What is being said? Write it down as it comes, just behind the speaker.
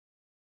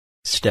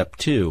Step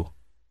 2.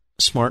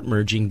 Smart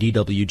Merging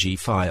DWG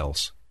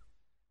Files.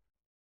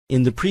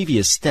 In the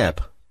previous step,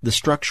 the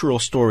Structural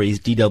Stories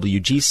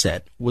DWG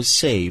set was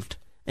saved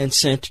and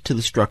sent to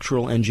the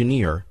structural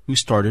engineer who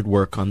started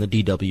work on the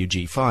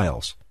DWG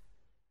files.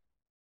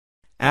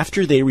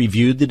 After they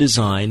reviewed the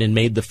design and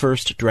made the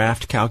first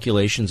draft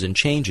calculations and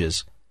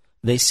changes,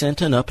 they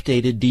sent an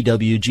updated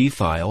DWG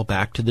file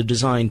back to the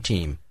design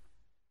team.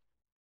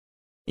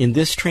 In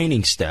this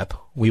training step,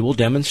 we will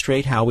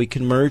demonstrate how we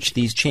can merge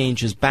these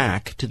changes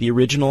back to the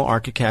original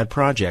ArchiCAD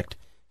project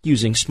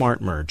using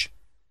Smart Merge.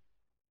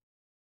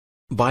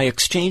 By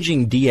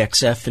exchanging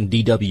DXF and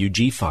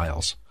DWG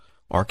files,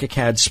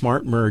 ArchiCAD's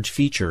Smart Merge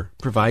feature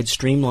provides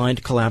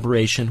streamlined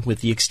collaboration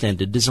with the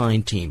extended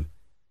design team.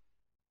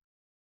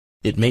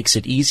 It makes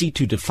it easy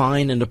to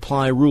define and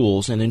apply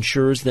rules and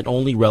ensures that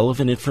only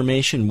relevant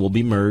information will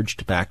be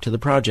merged back to the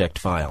project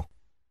file.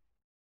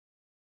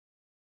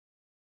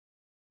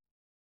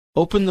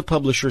 Open the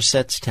Publisher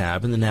Sets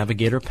tab in the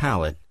Navigator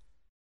palette.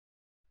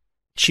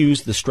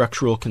 Choose the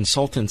Structural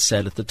Consultant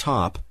set at the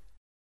top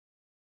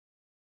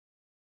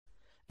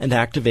and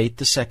activate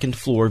the second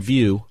floor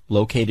view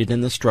located in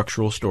the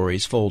Structural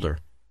Stories folder.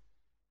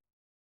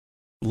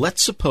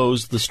 Let's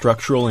suppose the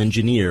structural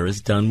engineer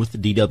is done with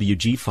the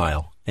DWG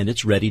file and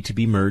it's ready to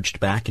be merged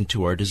back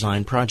into our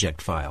design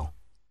project file.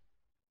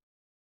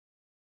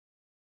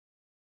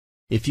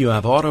 If you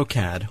have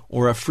AutoCAD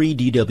or a free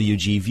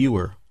DWG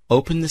viewer,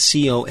 open the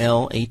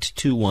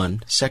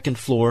COL821 second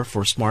floor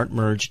for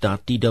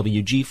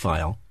smartmerge.dwg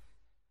file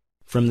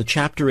from the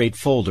Chapter 8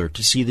 folder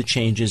to see the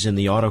changes in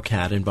the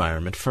AutoCAD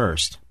environment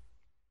first.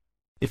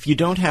 If you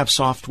don't have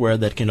software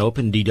that can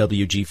open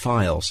DWG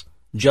files,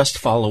 just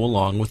follow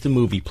along with the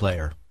movie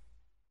player.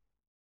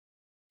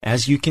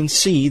 As you can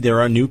see,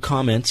 there are new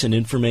comments and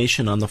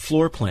information on the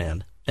floor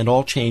plan, and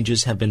all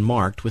changes have been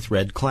marked with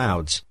red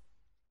clouds.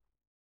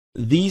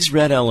 These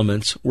red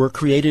elements were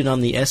created on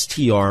the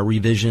STR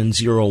Revision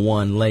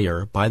 01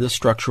 layer by the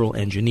structural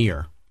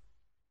engineer.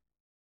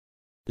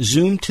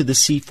 Zoom to the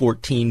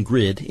C14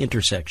 grid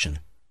intersection.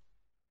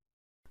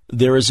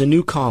 There is a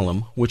new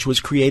column which was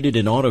created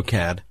in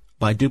AutoCAD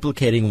by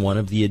duplicating one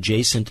of the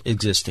adjacent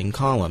existing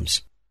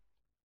columns.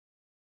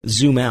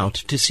 Zoom out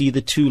to see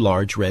the two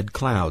large red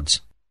clouds.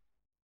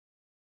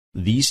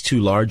 These two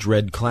large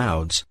red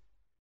clouds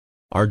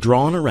are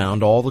drawn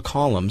around all the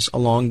columns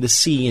along the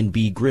C and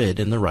B grid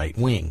in the right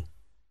wing.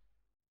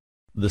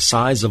 The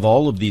size of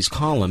all of these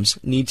columns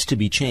needs to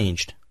be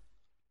changed.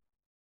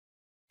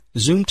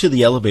 Zoom to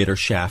the elevator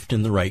shaft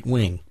in the right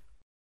wing.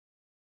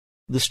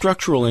 The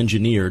structural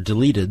engineer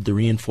deleted the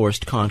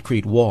reinforced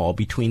concrete wall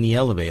between the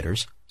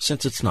elevators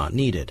since it's not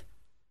needed.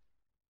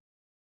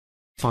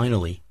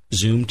 Finally,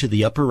 zoom to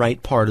the upper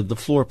right part of the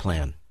floor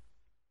plan.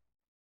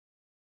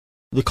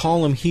 The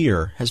column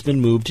here has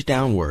been moved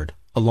downward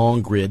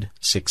along grid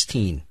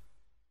 16.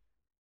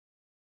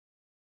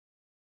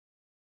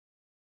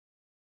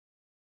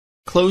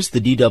 Close the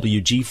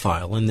DWG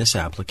file in this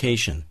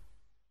application.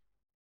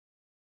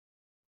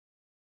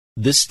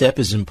 This step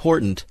is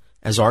important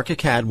as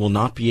ArchiCAD will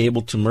not be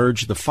able to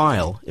merge the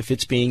file if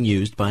it's being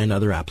used by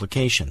another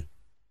application.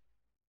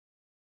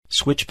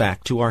 Switch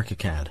back to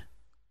ArchiCAD.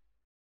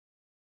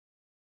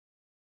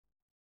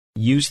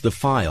 Use the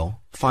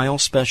File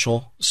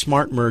Special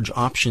Smart Merge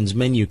Options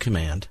menu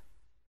command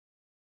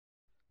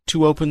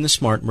to open the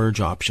Smart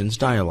Merge Options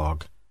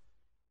dialog.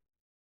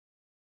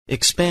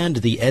 Expand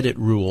the Edit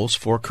Rules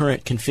for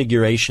Current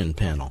Configuration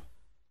panel.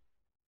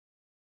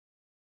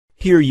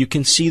 Here you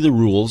can see the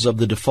rules of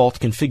the default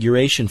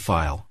configuration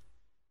file,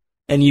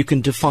 and you can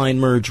define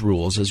merge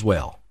rules as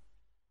well.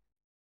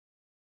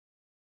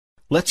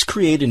 Let's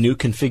create a new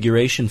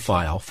configuration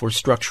file for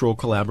structural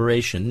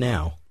collaboration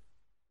now.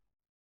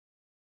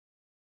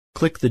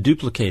 Click the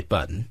Duplicate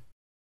button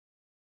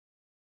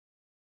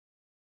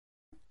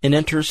and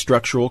enter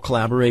Structural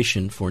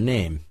Collaboration for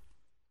name.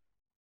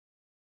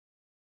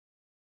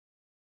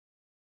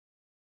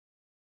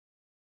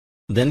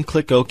 Then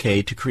click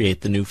OK to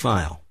create the new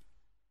file.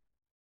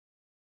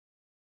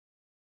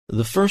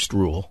 The first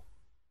rule,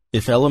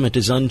 if element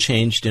is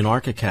unchanged in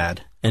ArchiCAD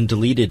and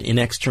deleted in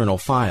external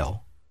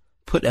file,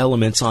 put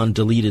elements on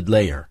deleted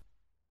layer.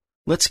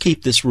 Let's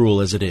keep this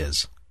rule as it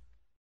is.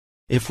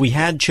 If we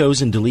had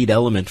chosen delete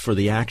element for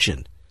the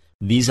action,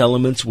 these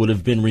elements would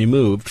have been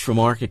removed from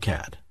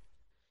ArchiCAD.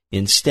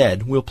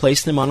 Instead, we'll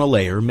place them on a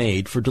layer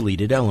made for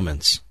deleted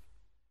elements.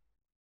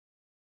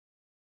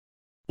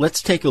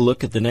 Let's take a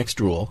look at the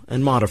next rule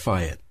and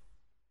modify it.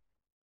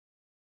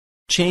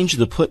 Change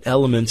the Put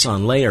Elements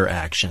on Layer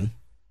action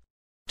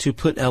to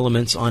Put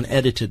Elements on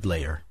Edited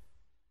Layer.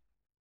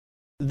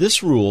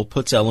 This rule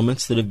puts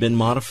elements that have been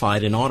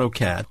modified in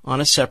AutoCAD on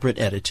a separate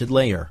edited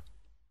layer.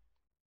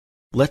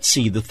 Let's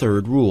see the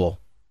third rule.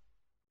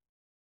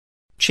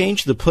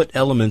 Change the Put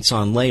Elements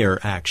on Layer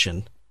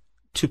action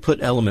to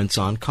Put Elements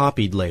on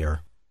Copied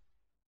Layer.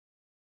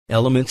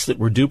 Elements that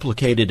were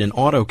duplicated in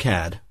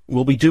AutoCAD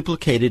will be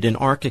duplicated in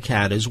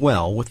ArchiCAD as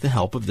well with the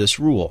help of this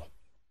rule.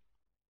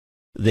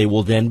 They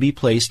will then be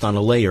placed on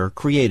a layer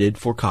created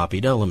for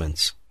copied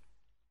elements.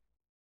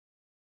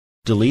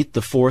 Delete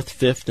the 4th,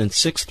 5th, and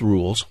 6th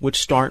rules which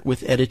start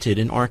with edited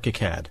in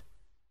ArchiCAD.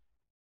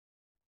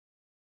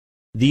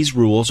 These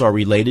rules are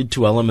related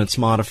to elements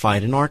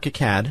modified in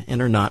ArchiCAD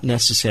and are not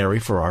necessary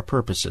for our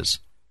purposes.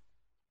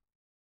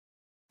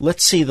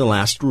 Let's see the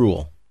last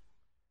rule.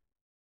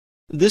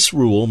 This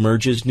rule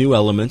merges new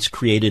elements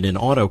created in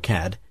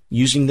AutoCAD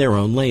using their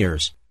own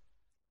layers.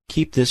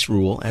 Keep this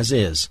rule as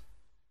is.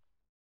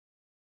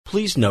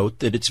 Please note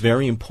that it's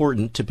very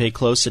important to pay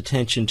close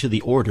attention to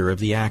the order of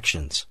the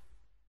actions.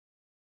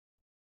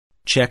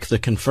 Check the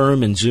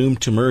Confirm and Zoom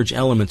to Merge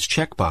Elements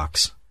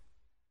checkbox.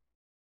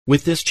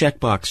 With this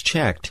checkbox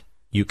checked,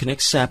 you can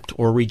accept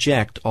or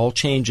reject all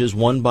changes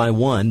one by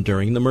one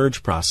during the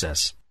merge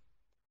process.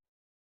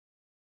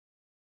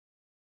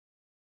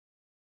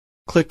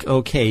 Click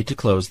OK to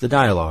close the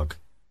dialog.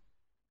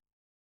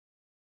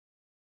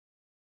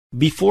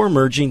 Before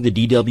merging the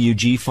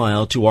DWG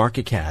file to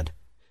ArchiCAD,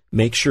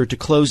 make sure to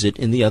close it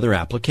in the other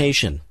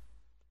application.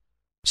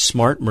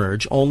 Smart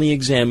Merge only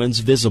examines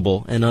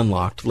visible and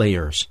unlocked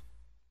layers.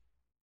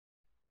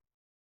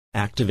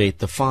 Activate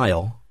the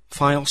File,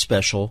 File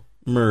Special,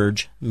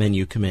 Merge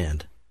menu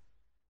command.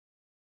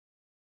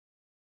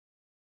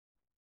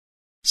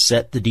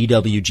 Set the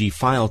DWG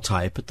file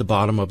type at the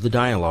bottom of the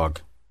dialog.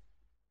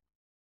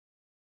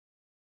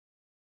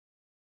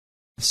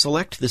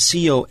 Select the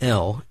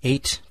COL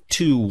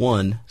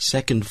 821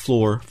 second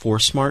floor for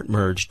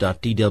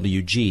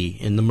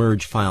smartmerge.dwg in the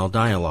Merge File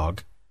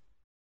dialog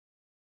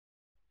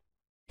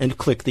and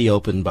click the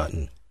Open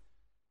button.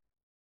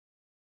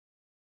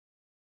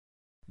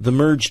 The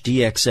Merge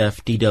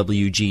DXF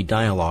DWG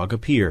dialog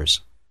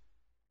appears.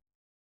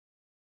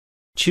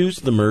 Choose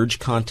the Merge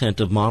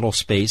Content of Model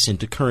Space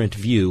into Current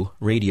View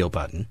radio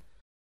button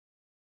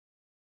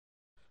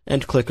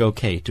and click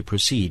OK to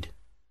proceed.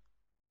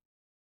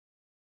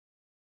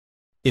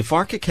 If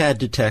ArchiCAD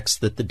detects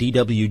that the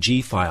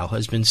DWG file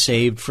has been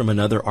saved from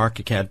another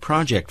ArchiCAD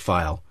project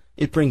file,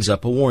 it brings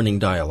up a warning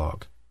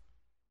dialog.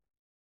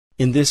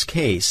 In this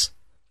case,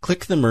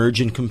 click the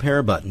Merge and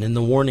Compare button in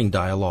the warning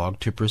dialog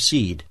to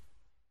proceed.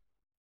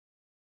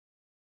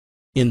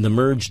 In the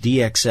Merge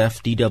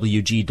DXF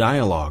DWG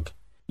dialog,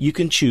 you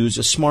can choose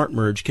a Smart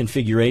Merge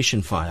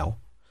configuration file,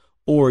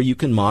 or you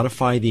can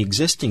modify the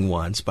existing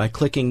ones by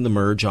clicking the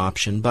Merge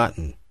Option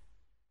button.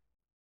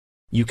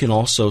 You can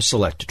also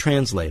select a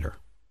translator.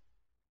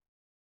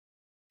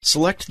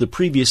 Select the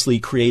previously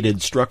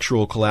created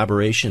Structural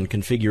Collaboration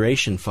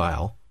configuration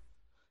file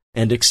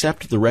and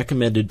accept the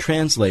recommended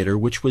translator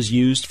which was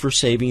used for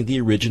saving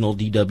the original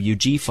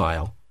DWG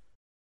file,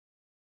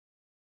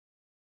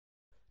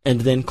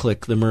 and then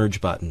click the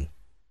Merge button.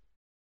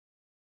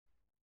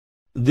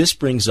 This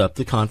brings up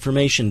the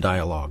confirmation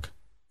dialog.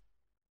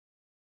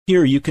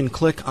 Here you can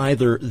click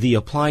either the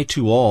Apply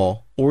to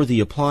All or the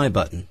Apply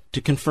button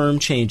to confirm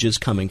changes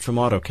coming from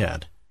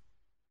AutoCAD.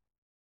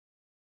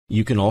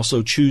 You can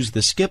also choose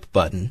the Skip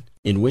button,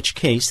 in which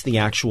case the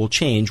actual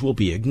change will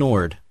be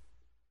ignored.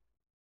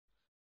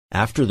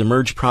 After the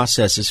merge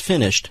process is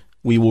finished,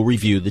 we will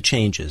review the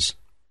changes.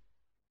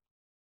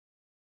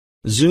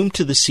 Zoom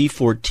to the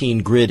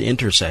C14 grid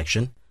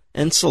intersection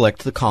and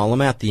select the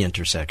column at the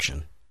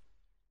intersection.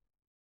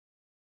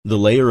 The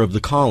layer of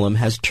the column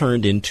has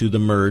turned into the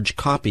Merge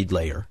Copied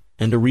layer,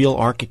 and a real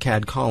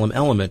ArchiCAD column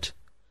element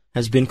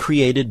has been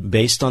created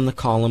based on the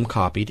column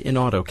copied in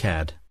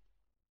AutoCAD.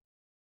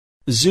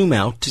 Zoom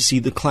out to see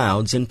the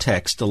clouds and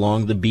text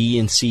along the B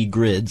and C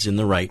grids in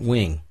the right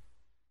wing.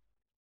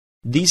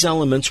 These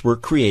elements were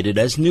created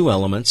as new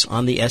elements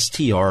on the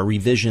STR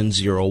Revision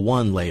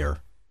 01 layer.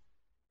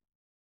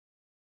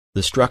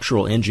 The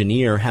structural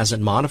engineer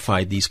hasn't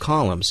modified these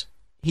columns,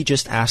 he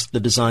just asked the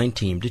design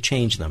team to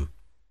change them.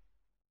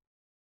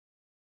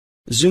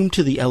 Zoom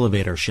to the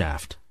elevator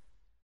shaft.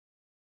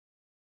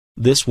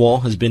 This wall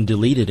has been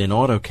deleted in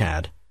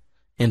AutoCAD,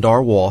 and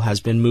our wall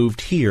has been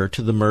moved here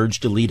to the Merge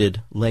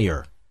Deleted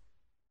layer.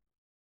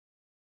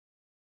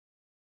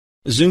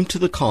 Zoom to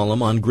the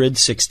column on grid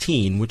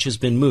 16 which has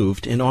been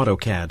moved in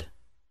AutoCAD.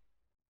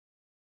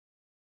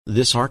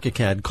 This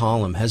ArchiCAD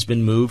column has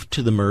been moved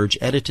to the Merge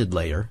Edited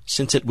layer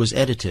since it was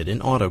edited in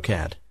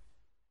AutoCAD.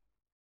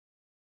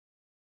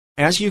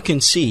 As you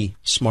can see,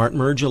 Smart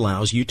Merge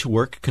allows you to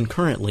work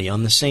concurrently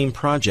on the same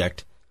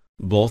project,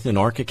 both in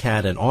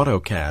ArchiCAD and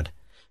AutoCAD,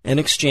 and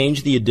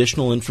exchange the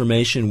additional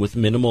information with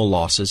minimal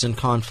losses and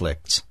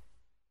conflicts.